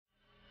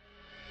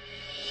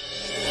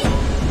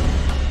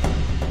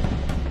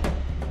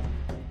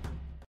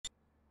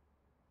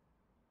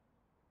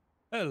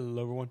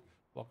Hello everyone,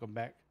 welcome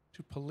back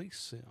to Police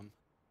Sim.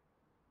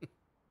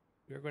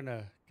 We are going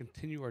to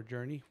continue our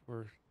journey.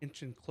 We're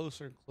inching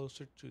closer and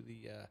closer to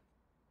the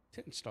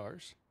 10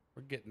 stars.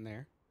 We're getting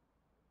there.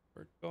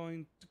 We're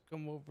going to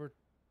come over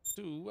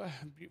to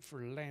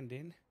Beaufort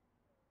Landing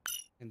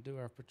and do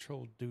our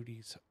patrol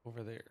duties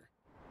over there.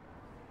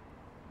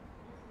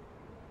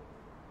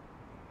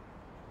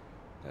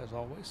 As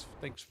always,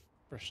 thanks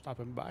for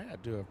stopping by. I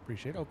do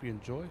appreciate it. Hope you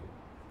enjoy.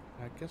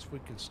 I guess we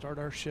can start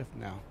our shift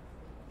now.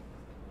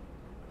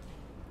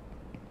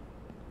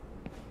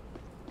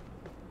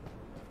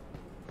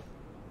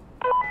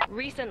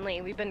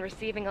 Recently, we've been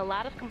receiving a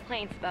lot of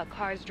complaints about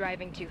cars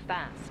driving too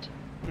fast.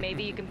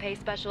 Maybe you can pay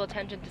special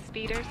attention to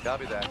speeders?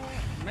 Copy that.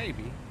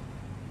 Maybe.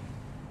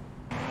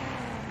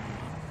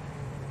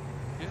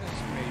 Yes,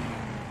 maybe.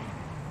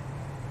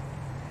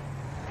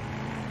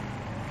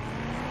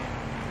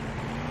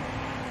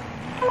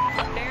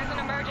 There's an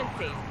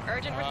emergency.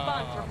 Urgent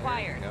response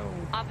required.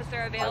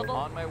 Officer available?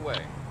 I'm on my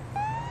way.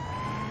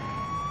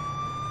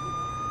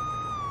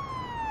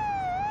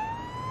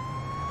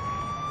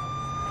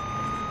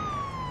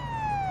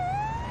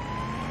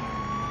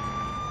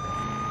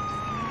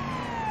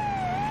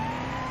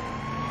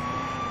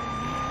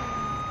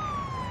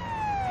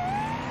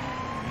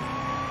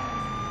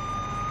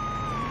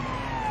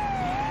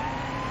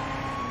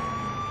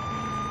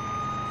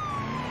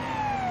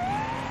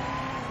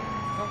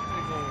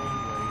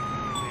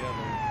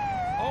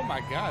 Oh my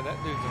God, that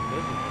dude's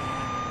invisible.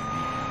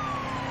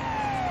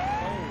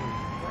 Holy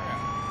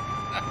crap.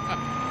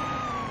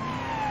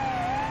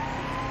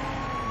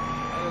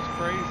 That is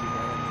crazy,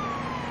 man.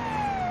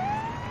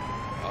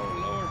 Oh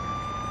Lord.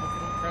 Hope we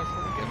don't crash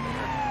when we get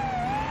there.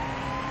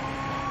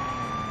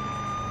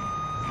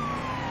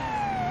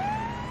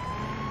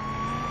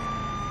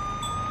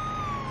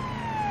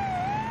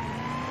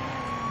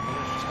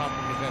 Let's just hop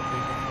and get that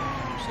vehicle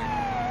for a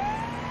second.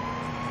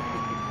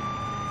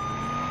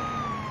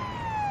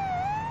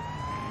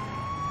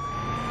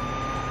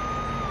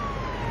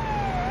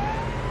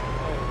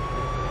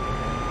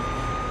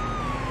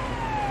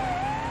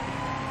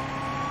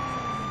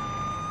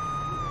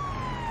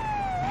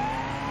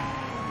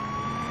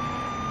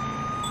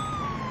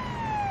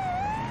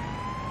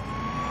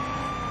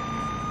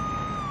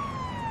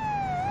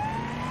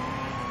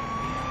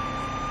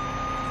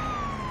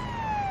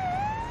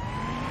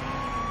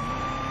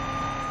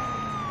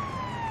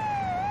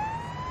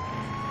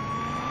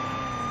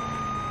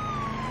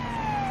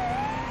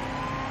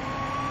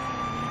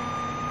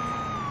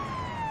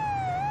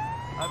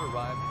 I've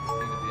arrived at the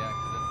scene of the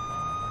accident.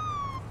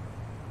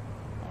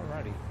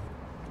 Alrighty.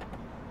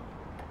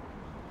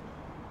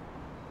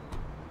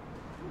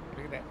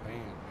 Look at that van,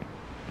 man.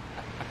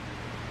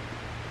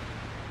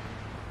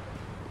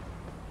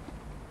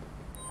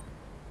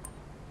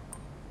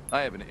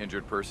 I have an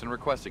injured person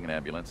requesting an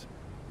ambulance.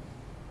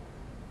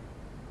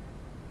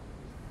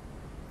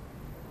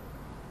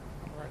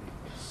 Alrighty,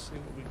 let's see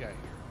what we got here.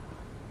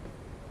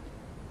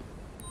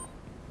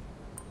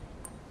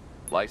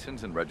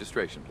 License and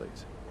registration,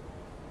 please.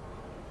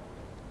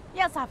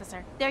 Yes,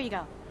 officer. There you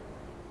go.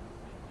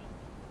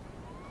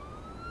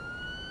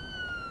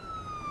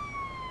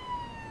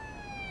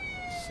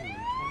 Let's see, 24.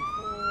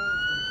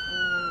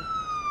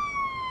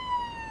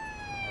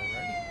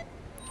 Alrighty.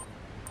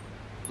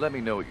 Let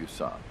me know what you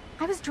saw.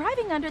 I was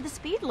driving under the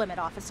speed limit,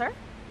 officer.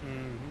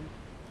 Mm-hmm.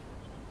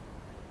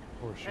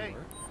 For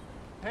sure.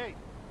 Hey,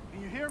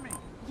 can you hear me?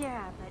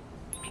 Yeah, but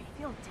I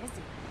feel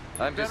dizzy.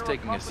 I'm just Better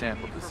taking a accompany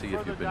sample me to for see if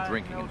further you've been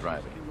drinking and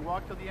diagnosis. driving. Can you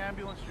walk to the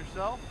ambulance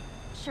yourself?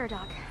 Sure,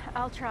 Doc.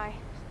 I'll try.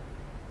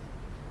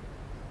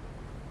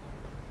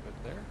 Good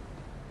there.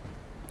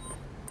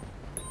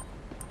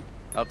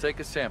 I'll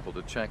take a sample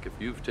to check if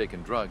you've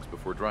taken drugs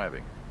before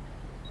driving.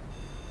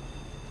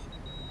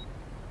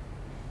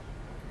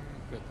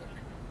 Good there.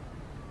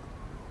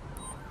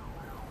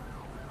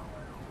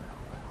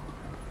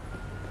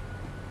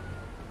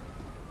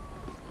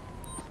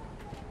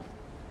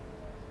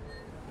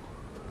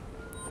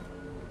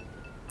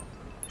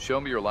 Show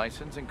me your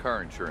license and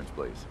car insurance,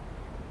 please.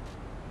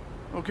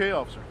 Okay,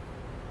 officer.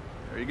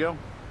 There you go.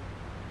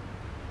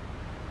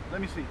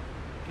 Let me see.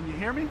 Can you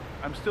hear me?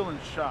 I'm still in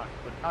shock,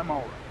 but I'm all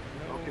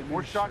right. No Okay,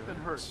 more shock than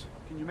insurance.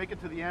 hurt. Can you make it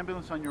to the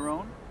ambulance on your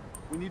own?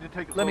 We need to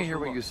take a Let me closer hear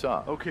what look. you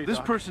saw. Okay, this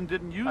person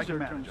didn't use their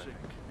turn signal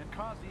and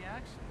caused the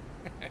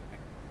accident.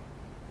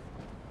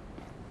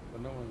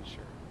 But no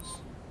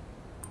insurance.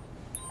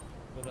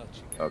 What else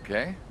you got?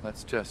 Okay,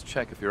 let's just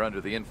check if you're under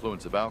the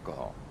influence of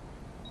alcohol.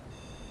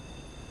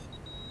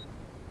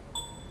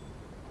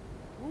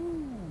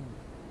 Ooh.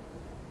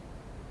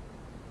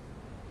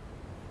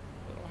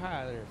 Little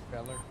high there,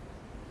 feller.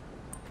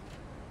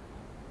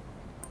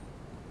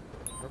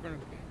 We're gonna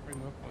bring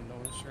him up on no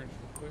insurance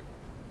real quick.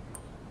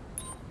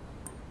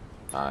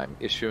 I'm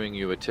issuing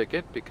you a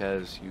ticket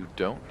because you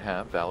don't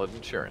have valid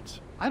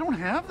insurance. I don't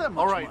have that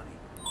much money.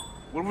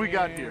 What have we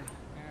got here?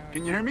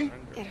 Can you hear me?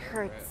 It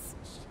hurts,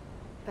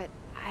 but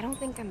I don't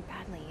think I'm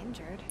badly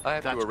injured. I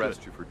have to That's arrest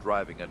good. you for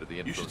driving under the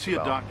influence You should see a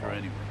of doctor alcohol.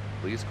 anyway.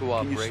 Please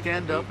cooperate. Can you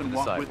stand and up move and to the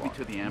walk with me sidewalk.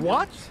 to the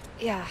ambulance?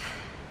 Yeah,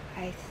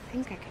 I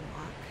think I can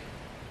walk.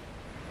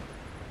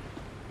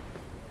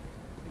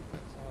 I think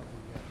that's all the.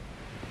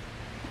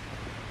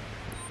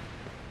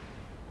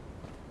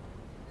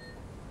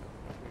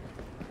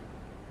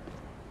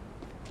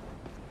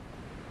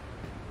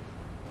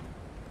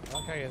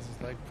 That guy has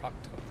his leg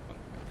propped up on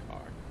my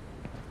car.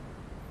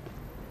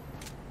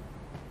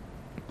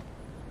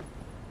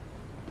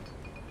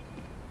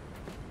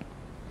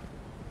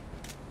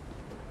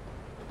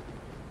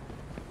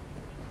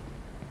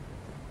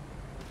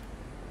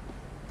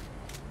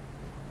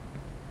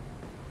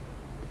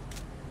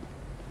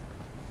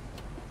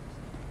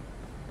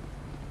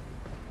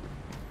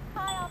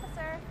 Hi,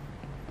 officer.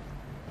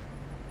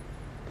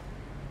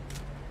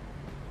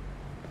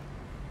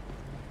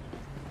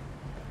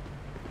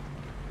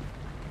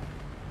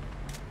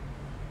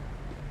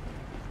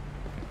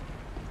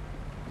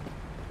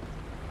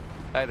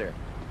 Hi there.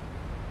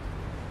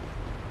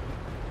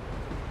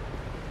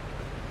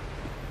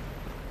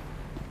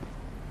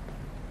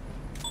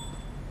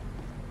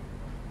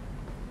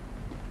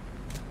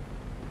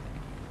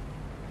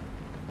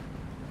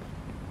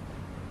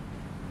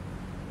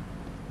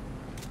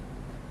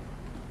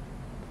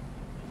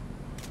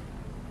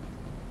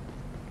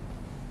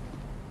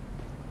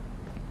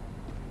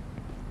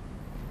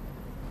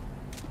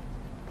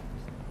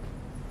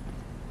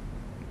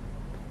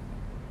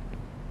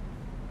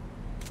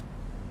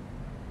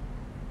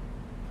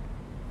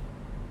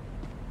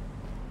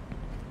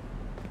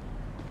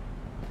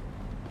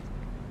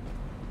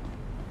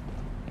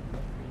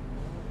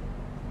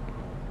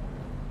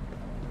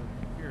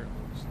 Here it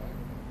looks like.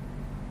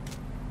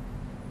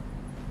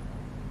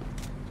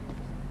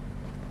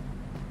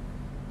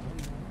 One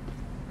more.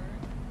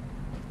 Alright.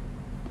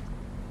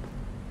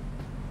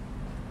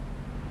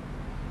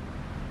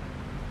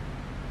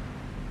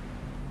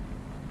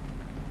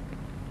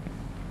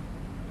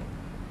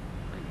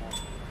 Three more.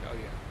 Oh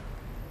yeah.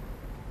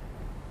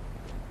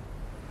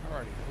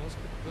 Alrighty, well, let's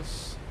get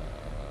this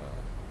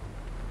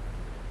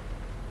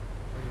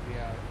ready to be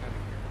out of here.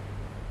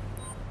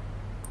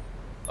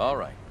 All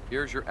right,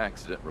 here's your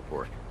accident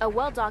report. A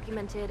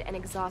well-documented and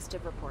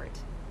exhaustive report.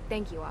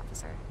 Thank you,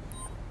 officer.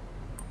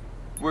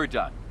 We're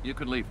done. You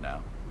can leave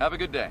now. Have a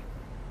good day.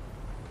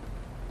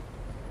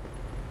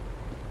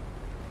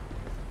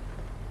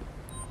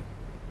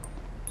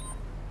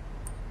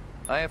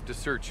 I have to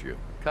search you.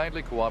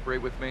 Kindly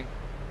cooperate with me.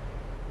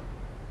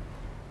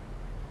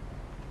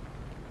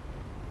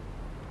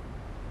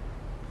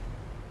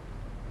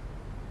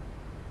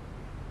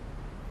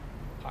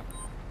 Hot.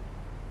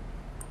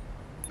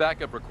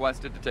 Backup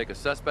requested to take a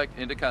suspect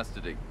into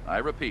custody. I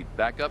repeat,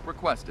 backup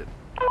requested.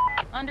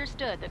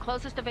 Understood. The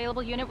closest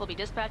available unit will be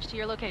dispatched to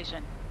your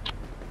location.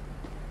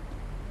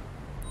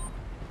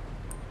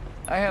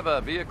 I have a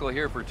vehicle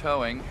here for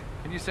towing.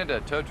 Can you send a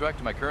tow truck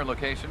to my current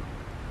location?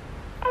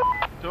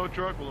 Tow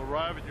truck will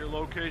arrive at your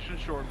location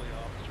shortly,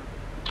 officer.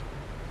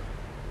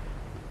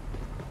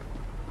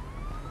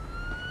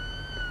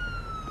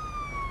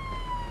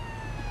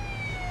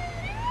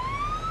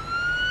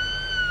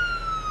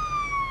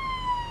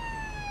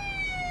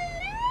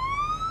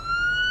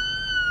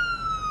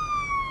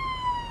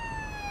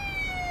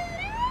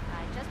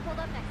 I just pulled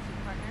up next to you,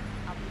 partner.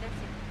 I'll be there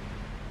soon.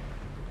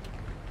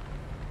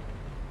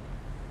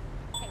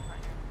 Hey,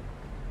 partner.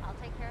 I'll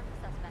take care of the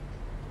suspect.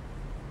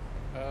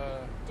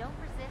 Don't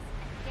resist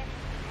and get into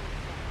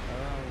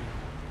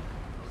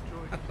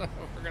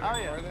We're gonna Oh,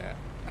 yeah. ignore that.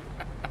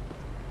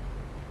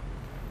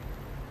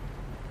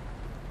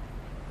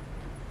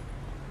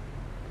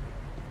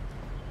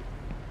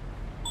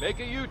 Make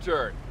a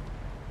U-turn.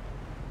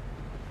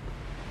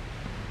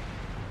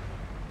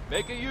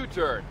 Make a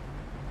U-turn.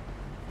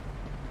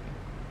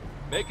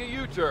 Make a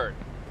U-turn.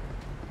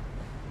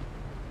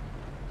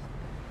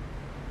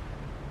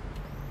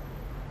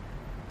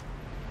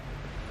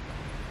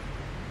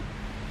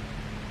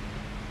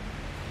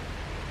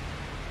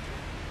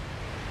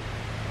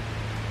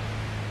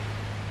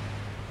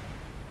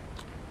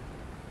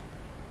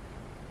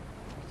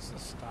 What's the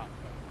stop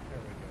button? There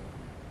we go.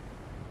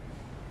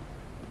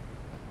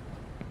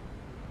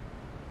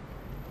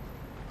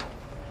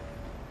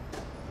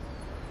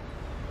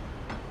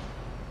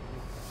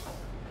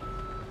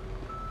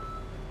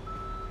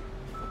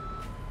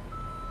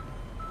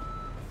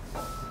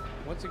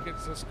 Once it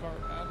gets this car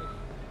out of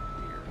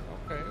here,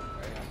 okay,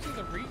 I see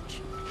the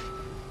reach.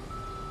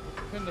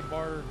 And the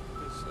bar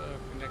is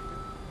connected.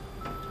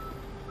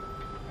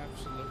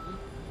 Absolutely.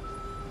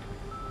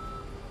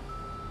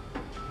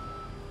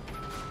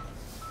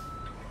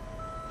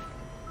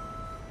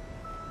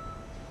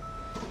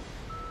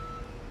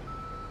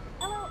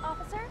 Hello,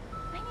 officer.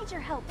 I need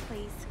your help,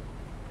 please.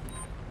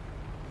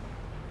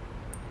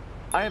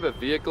 I have a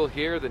vehicle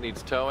here that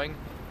needs towing.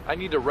 I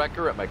need a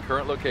wrecker at my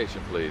current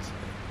location, please.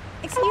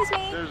 Excuse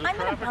me, There's a I'm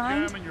in a traffic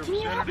bind. jam in your Can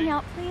you help me vicinity.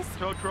 out, please?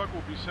 Tow truck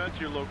will be sent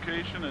to your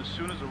location as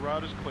soon as the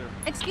route is clear.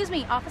 Excuse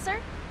me, officer.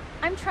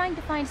 I'm trying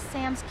to find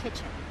Sam's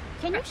kitchen.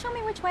 Can you show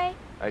me which way?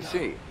 I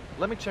see.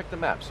 Let me check the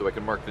map so I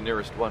can mark the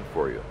nearest one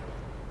for you.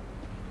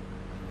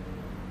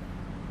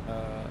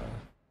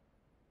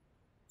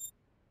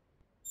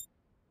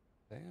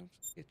 Sam's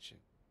kitchen.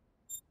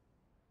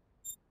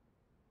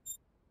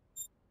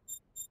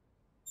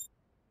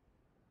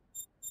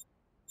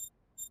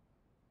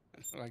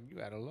 Like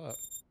you out of luck.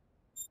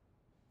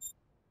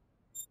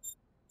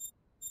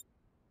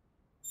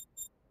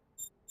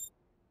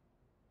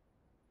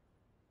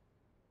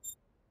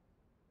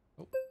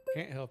 Oh,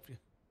 can't help you.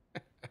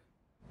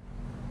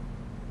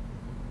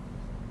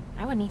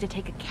 I would need to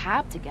take a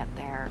cab to get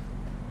there.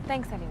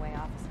 Thanks anyway,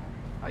 officer.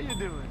 How you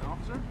doing,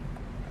 officer?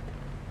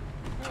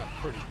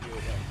 Pretty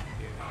good.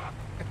 Yeah.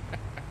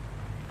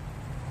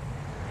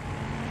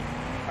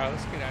 All right,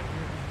 let's get out of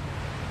here.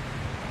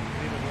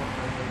 We need to work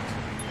our way to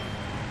the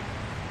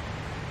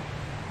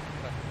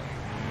left lane.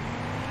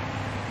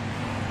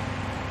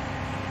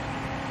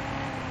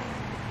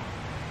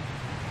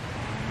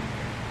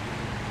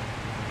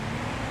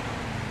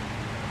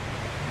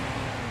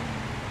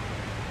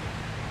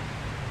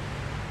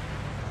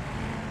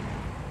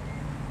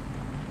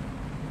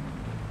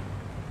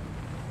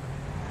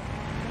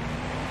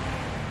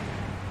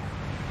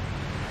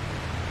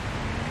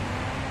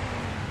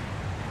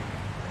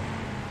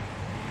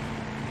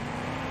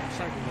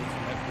 Starting to look for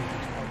that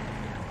business partner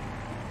there.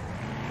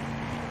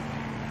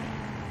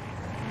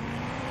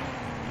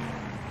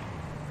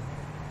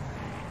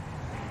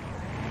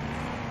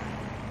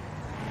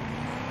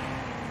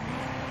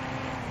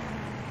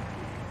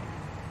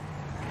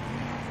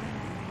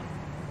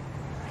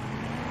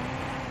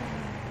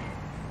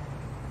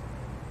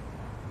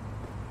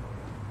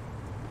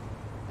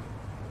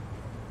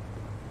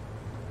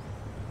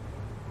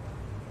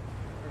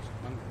 There's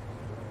thunder.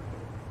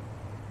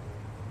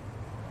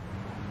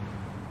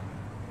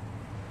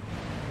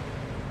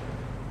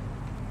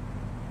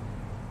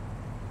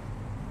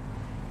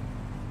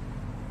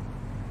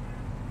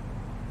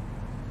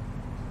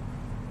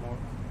 More.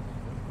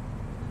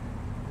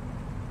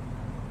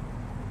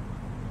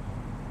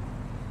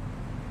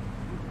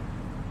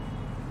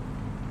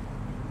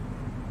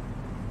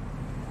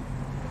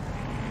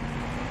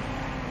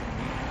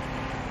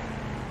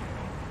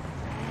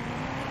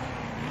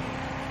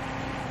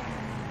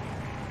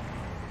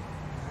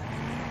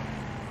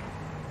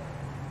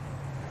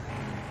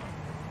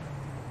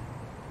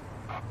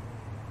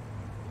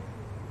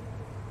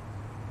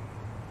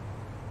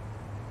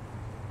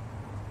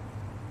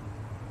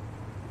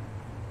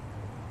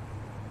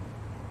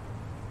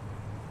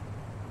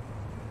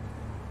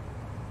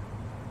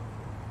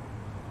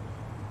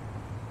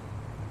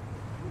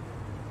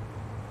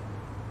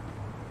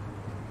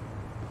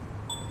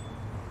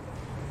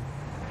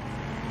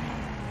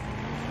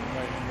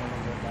 Right, you wanna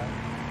go back?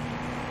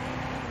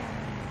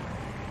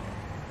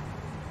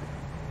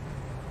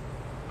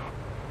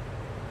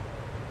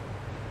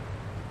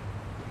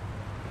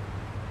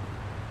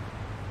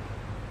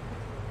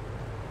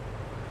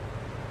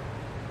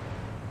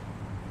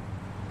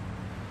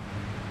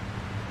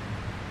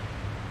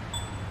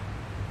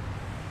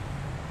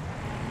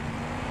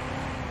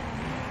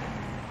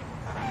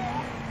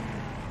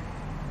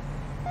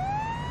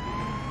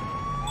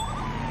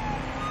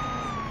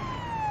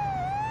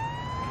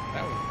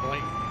 That was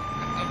blatant.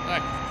 I'm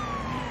like,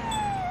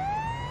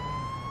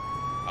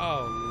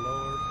 oh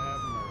Lord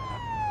have mercy.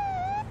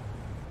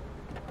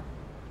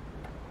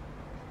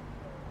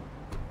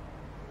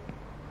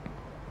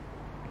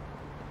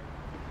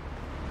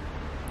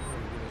 We're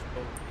gonna get us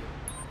both killed.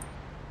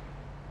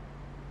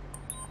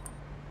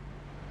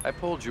 I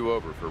pulled you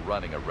over for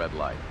running a red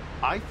light.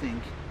 I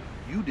think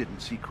you didn't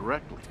see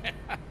correctly.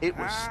 It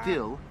was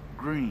still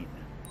green.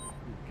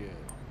 Good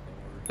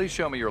Lord. Please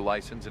show me your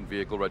license and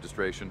vehicle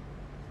registration.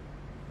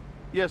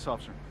 Yes,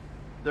 officer.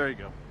 There you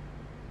go. All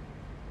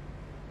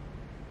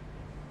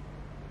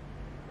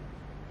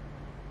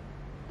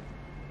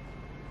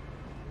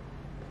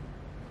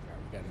right,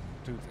 we gotta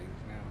do things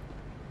now.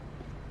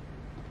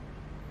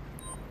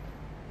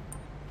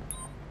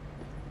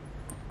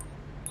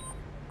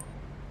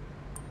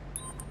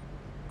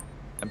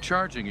 I'm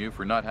charging you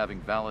for not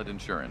having valid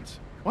insurance.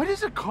 Why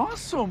does it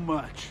cost so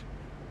much?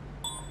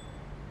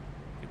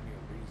 Give me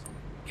a reason.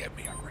 Give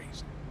me a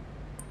reason.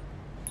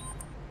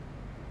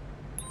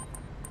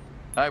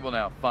 I will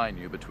now fine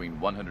you between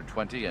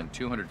 $120 and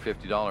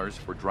 $250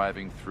 for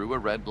driving through a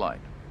red light.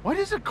 Why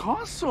does it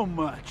cost so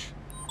much?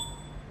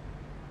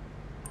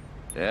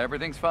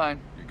 Everything's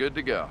fine. You're good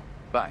to go.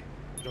 Bye.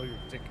 Enjoy your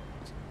ticket.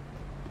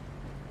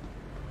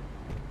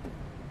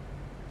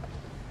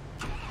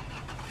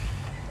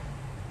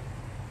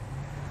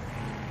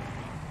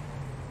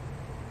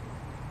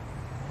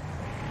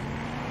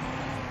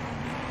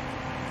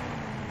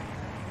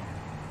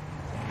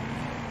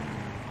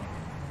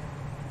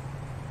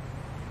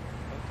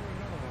 Let's do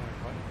another one,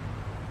 buddy.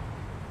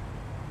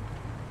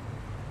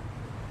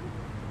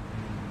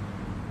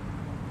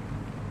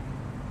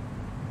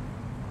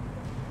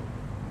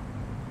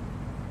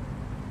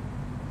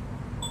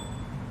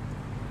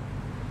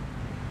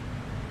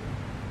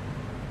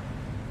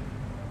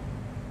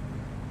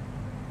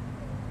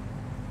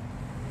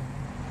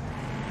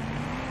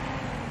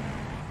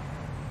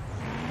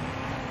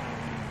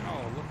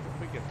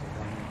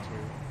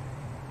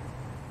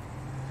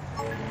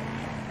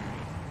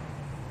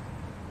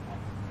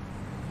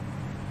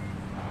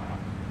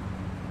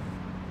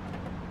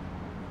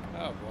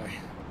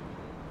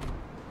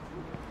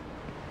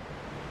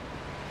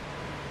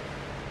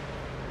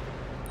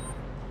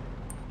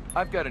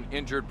 I've got an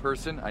injured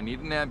person. I need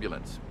an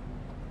ambulance.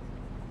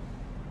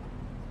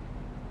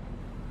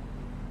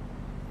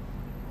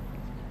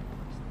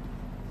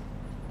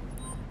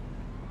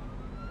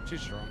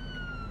 She's strong.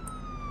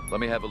 Let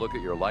me have a look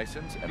at your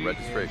license and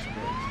registration,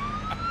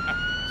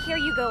 please. Here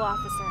you go,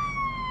 officer.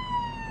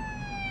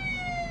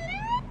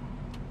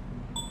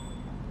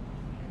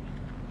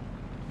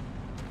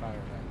 Fire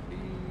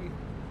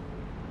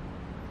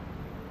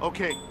that.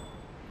 Okay,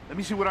 let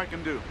me see what I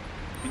can do.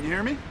 Can you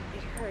hear me?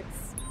 It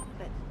hurts,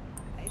 but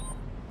I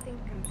think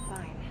I'm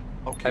fine.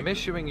 Okay. I'm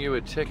issuing you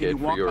a Can you ticket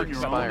for walk your on your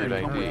own expired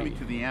and come with ID. me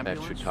to the That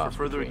ambulance should for cost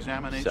further between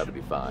examination?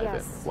 75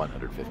 Yes. and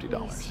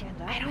 $150.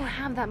 Stand up. I don't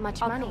have that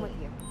much I'll money. come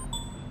with you.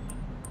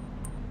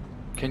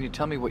 Can you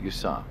tell me what you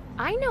saw?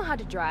 I know how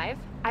to drive.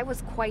 I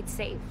was quite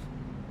safe.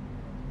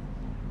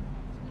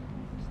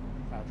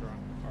 How drunk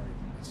are you?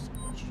 That's the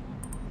question.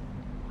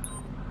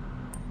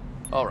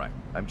 All right,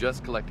 I'm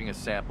just collecting a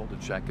sample to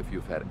check if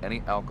you've had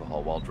any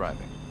alcohol while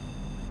driving.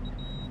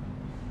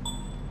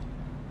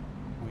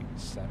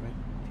 0.7.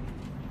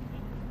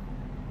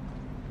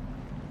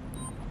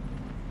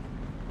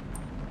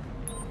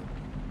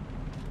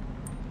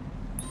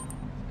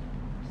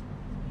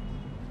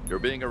 You're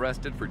being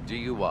arrested for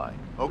DUI.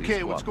 Please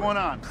Okay, what's going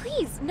cooperate. on?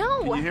 Please, no!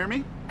 Can you hear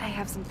me? I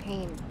have some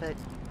pain, but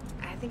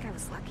I think I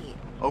was lucky.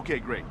 Okay,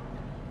 great.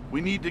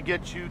 We need to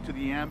get you to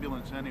the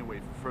ambulance anyway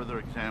for further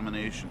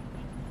examination.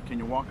 Can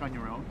you walk on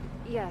your own?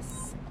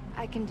 Yes,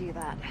 I can do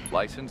that.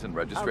 License and I'll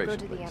registration, go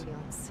to the please.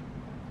 ambulance.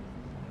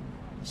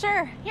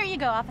 Sure, here you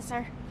go,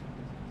 officer.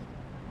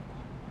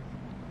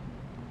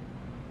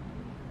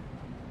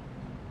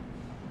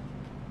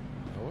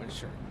 No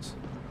insurance.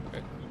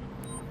 Good.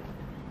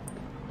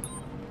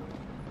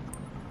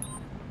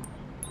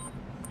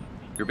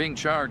 You're being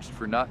charged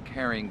for not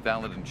carrying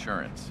valid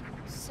insurance.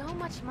 So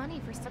much money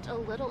for such a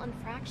little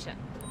infraction.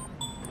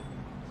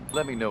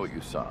 Let me know what you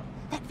saw.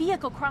 That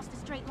vehicle crossed a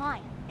straight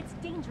line. It's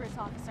dangerous,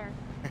 officer.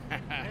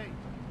 Hey,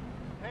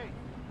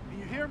 can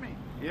you hear me?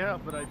 Yeah,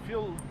 but I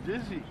feel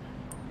dizzy.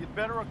 You'd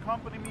better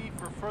accompany me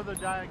for further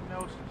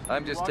diagnosis.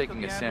 I'm Can you just walk to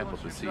taking the a sample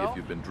to ambulance see if yourself?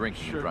 you've been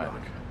drinking Sure, and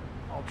driving. Doc.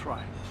 I'll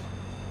try.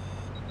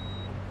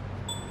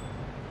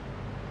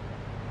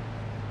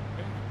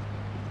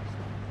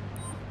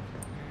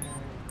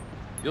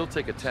 You'll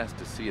take a test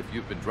to see if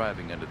you've been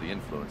driving under the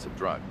influence of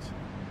drugs.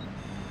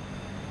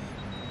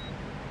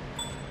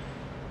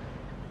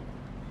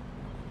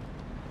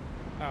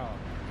 Oh.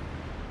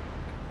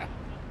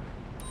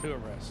 2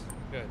 arrests.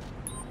 Good.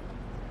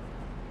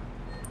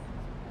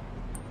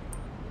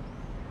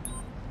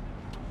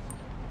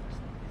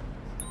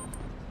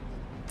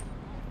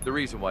 The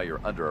reason why you're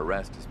under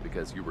arrest is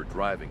because you were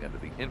driving under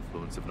the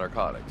influence of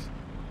narcotics.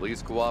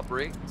 Please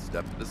cooperate and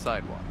step to the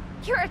sidewalk.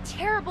 You're a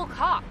terrible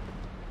cop.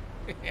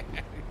 Oh,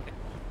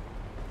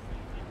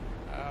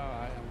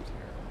 I am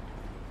terrible.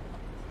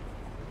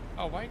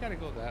 Oh, why you gotta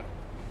go that way?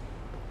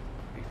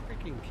 Are you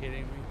freaking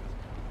kidding me?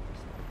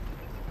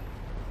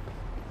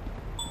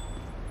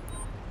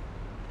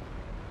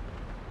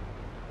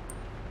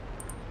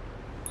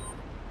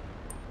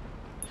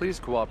 Please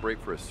cooperate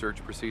for a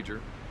search procedure.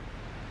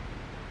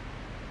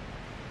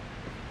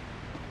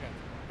 I got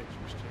the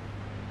pictures too.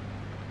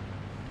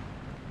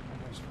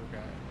 Almost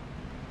forgot.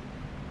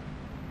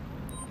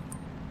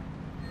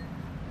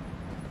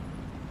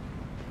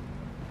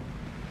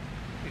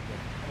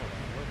 Hold on,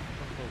 what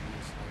closing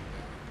this thing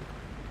down?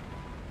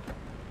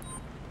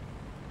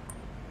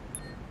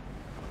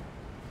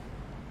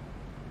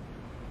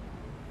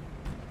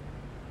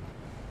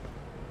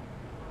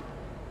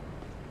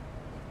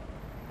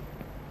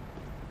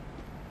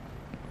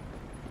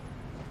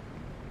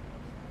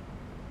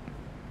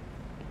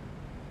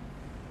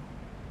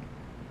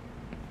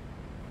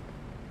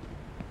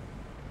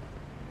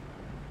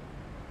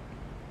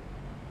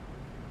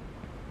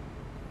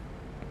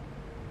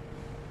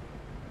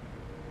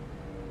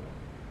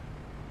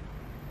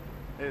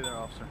 Hey there,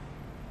 officer.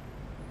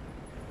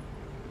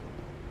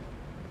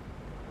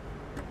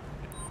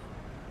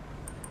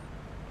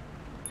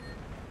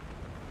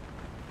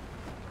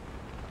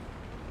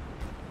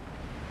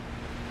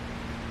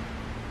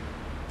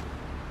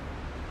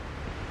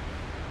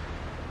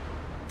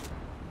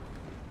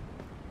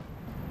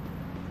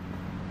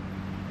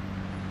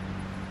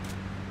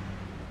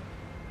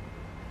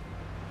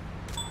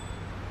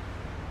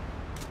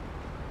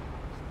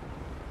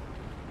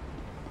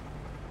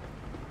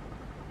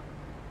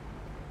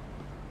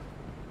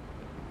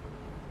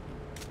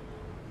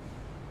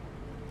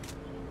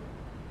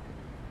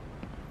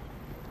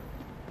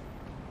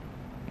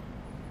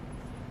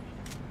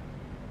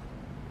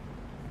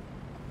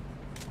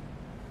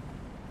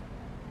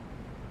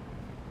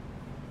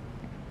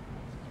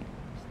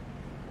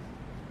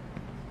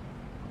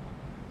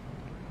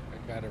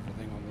 I got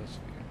everything on this view.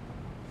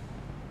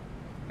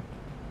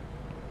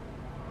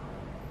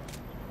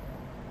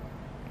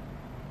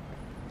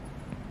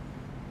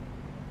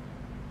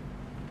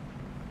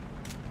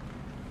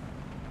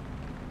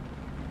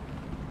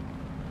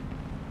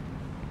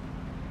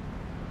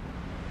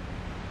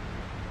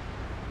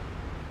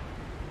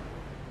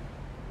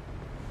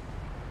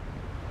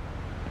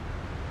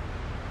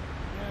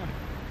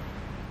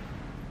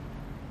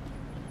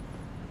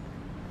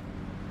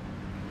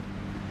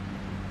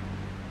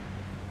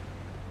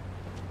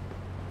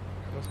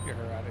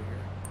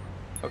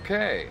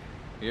 Okay,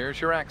 here's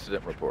your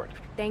accident report.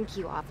 Thank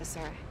you,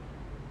 officer.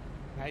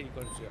 Now you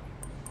go to jail.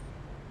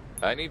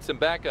 I need some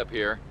backup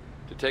here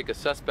to take a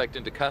suspect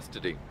into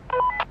custody.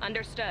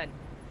 Understood.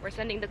 We're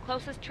sending the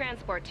closest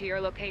transport to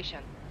your location.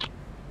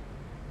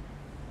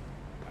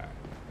 Alright.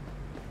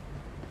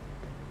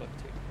 Let's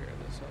take care of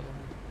this other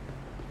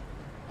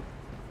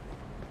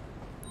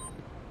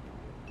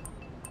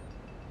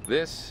one.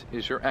 This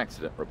is your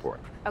accident report.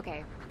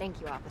 Okay,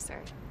 thank you,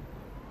 officer.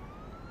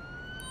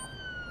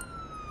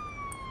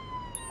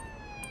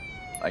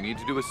 I need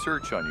to do a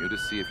search on you to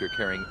see if you're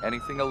carrying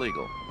anything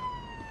illegal.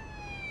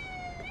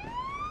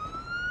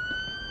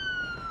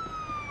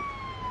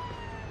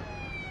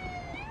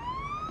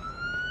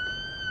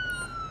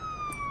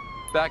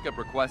 Backup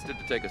requested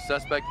to take a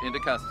suspect into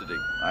custody.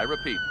 I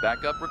repeat,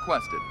 backup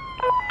requested.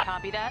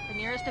 Copy that. The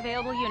nearest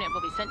available unit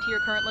will be sent to your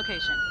current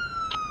location.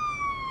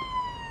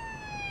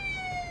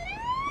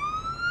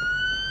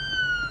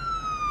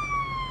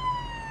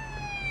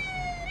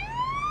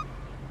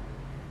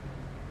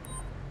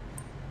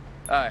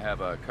 I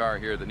have a car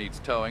here that needs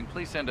towing.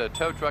 Please send a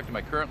tow truck to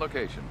my current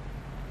location.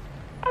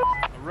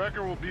 The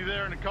wrecker will be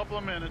there in a couple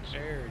of minutes.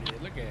 There it is.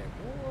 Look at it,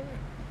 boy.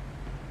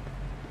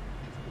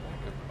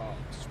 Like a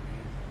boss,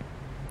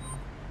 man.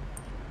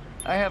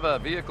 I have a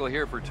vehicle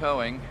here for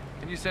towing.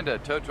 Can you send a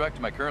tow truck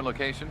to my current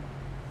location?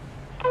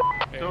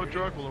 Tow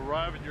truck will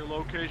arrive at your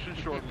location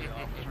shortly,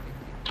 officer.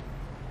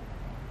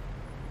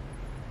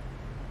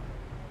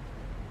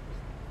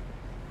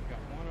 Got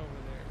one over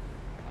there.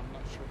 I'm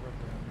not sure where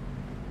the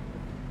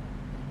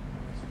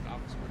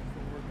Oxford,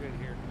 but we're good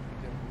here. We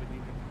did what we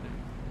needed to do.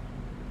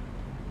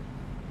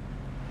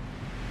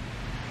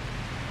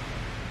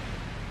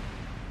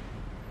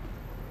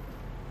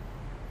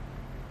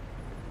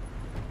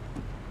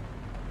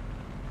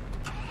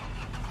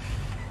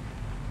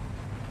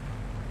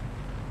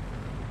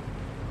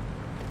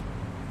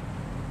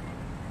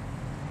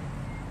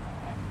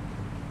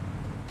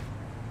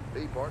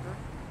 Hey, partner.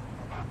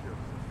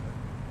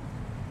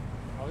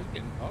 Oh, he's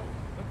getting. Oh,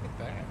 look at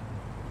that.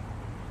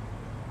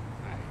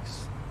 Nice.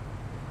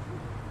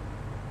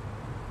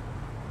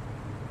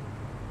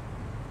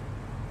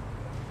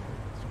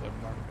 Let's go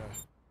mark a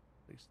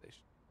police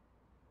station.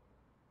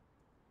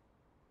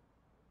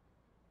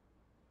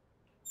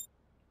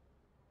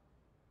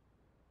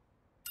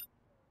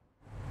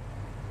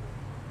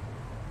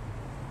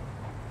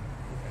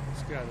 Okay,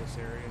 let's get out of this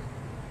area.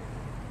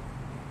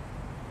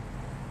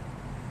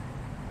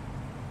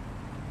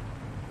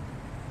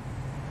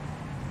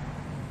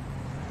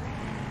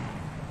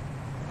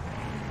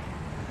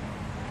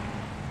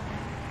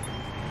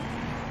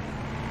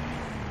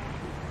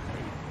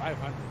 $500.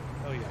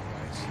 Oh yeah,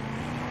 guys.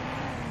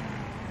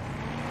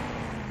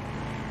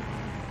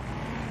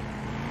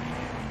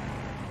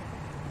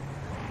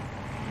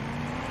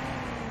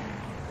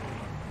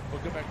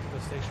 We'll go back to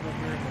the station over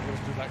here and we'll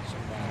just do like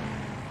some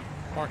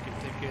parking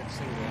tickets,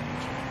 things of that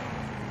nature.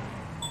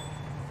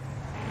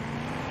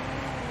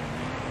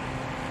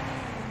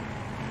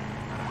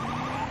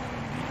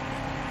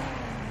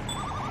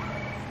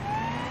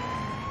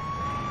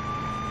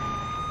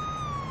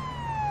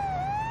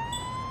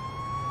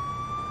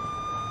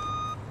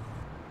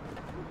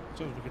 As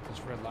soon as we get this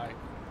red light,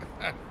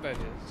 that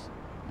is.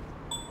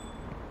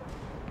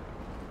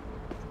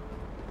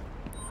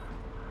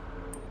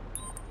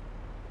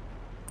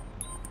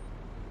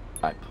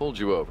 I pulled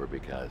you over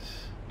because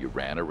you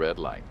ran a red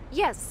light.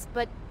 Yes,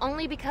 but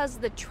only because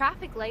the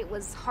traffic light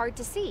was hard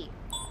to see.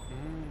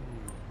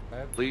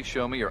 Please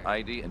show me your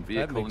ID and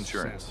vehicle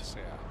insurance. Sense.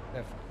 Yeah,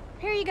 definitely.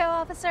 Here you go,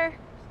 officer.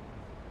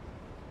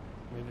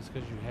 Maybe it's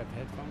because you have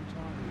headphones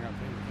on and you're not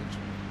paying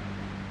attention.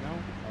 No?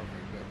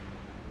 Okay, good.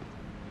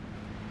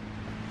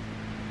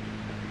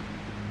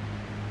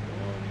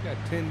 Well, you got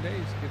 10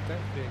 days to get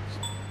that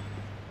fixed.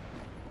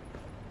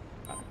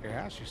 I don't care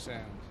how she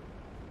sounds.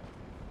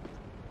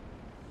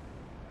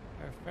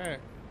 Matter of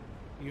fact,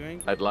 you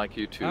angry? I'd like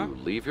you to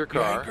leave your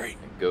car and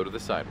go to the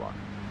sidewalk.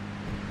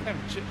 Have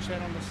a chit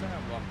chat on the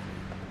sidewalk.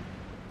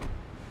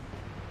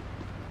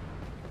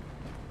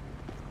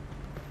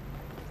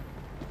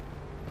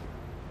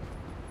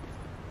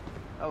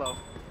 Hello.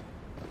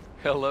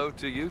 Hello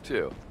to you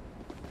too.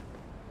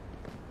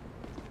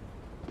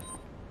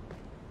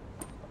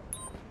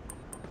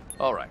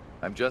 All right,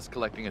 I'm just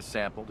collecting a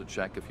sample to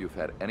check if you've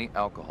had any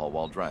alcohol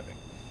while driving.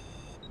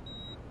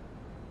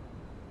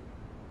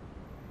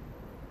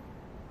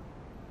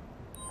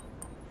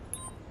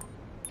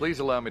 Please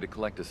allow me to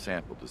collect a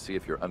sample to see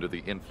if you're under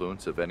the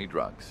influence of any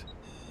drugs.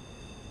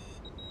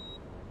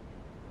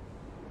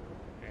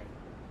 Okay.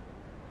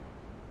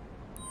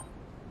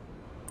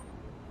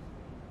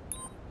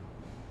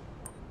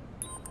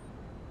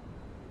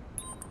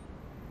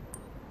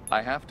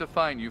 I have to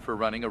fine you for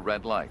running a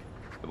red light.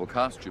 It will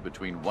cost you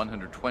between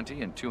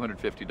 $120 and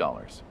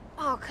 $250.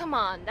 Oh, come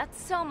on. That's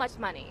so much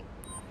money.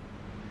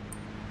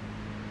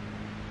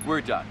 We're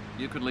done.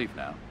 You can leave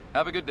now.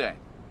 Have a good day.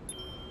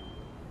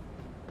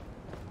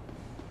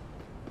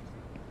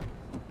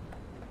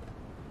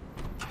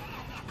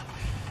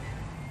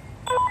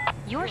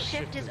 Your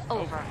shift is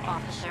over,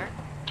 officer.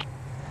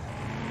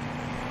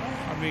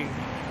 mean,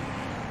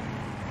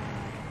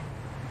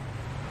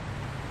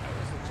 that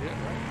was legit,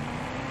 right?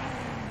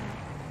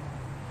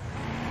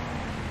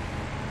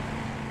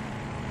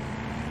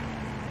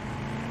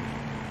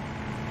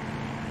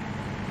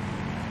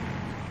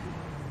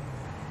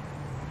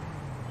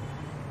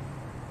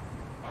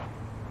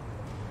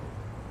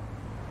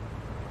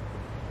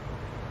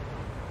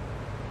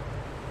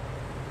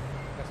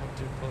 That's not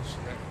too close to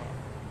that car.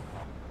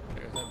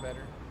 Okay, is that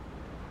better?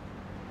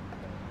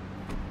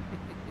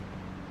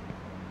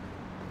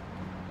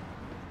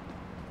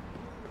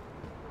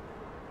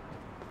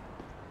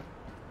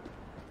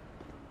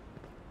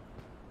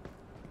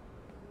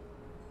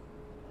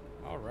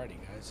 Alrighty,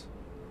 guys.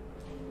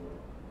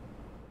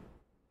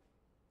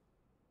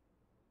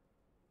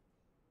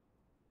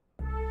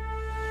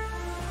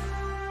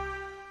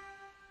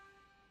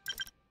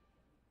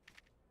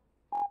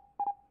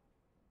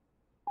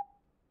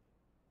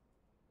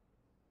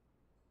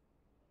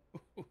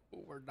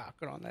 We're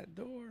knocking on that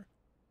door.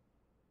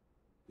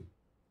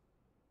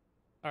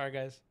 Alright,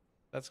 guys.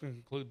 That's going to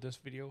conclude this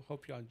video.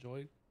 Hope y'all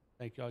enjoyed.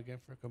 Thank y'all again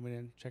for coming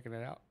in, checking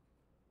it out.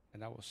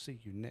 And I will see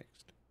you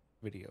next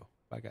video.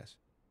 Bye, guys.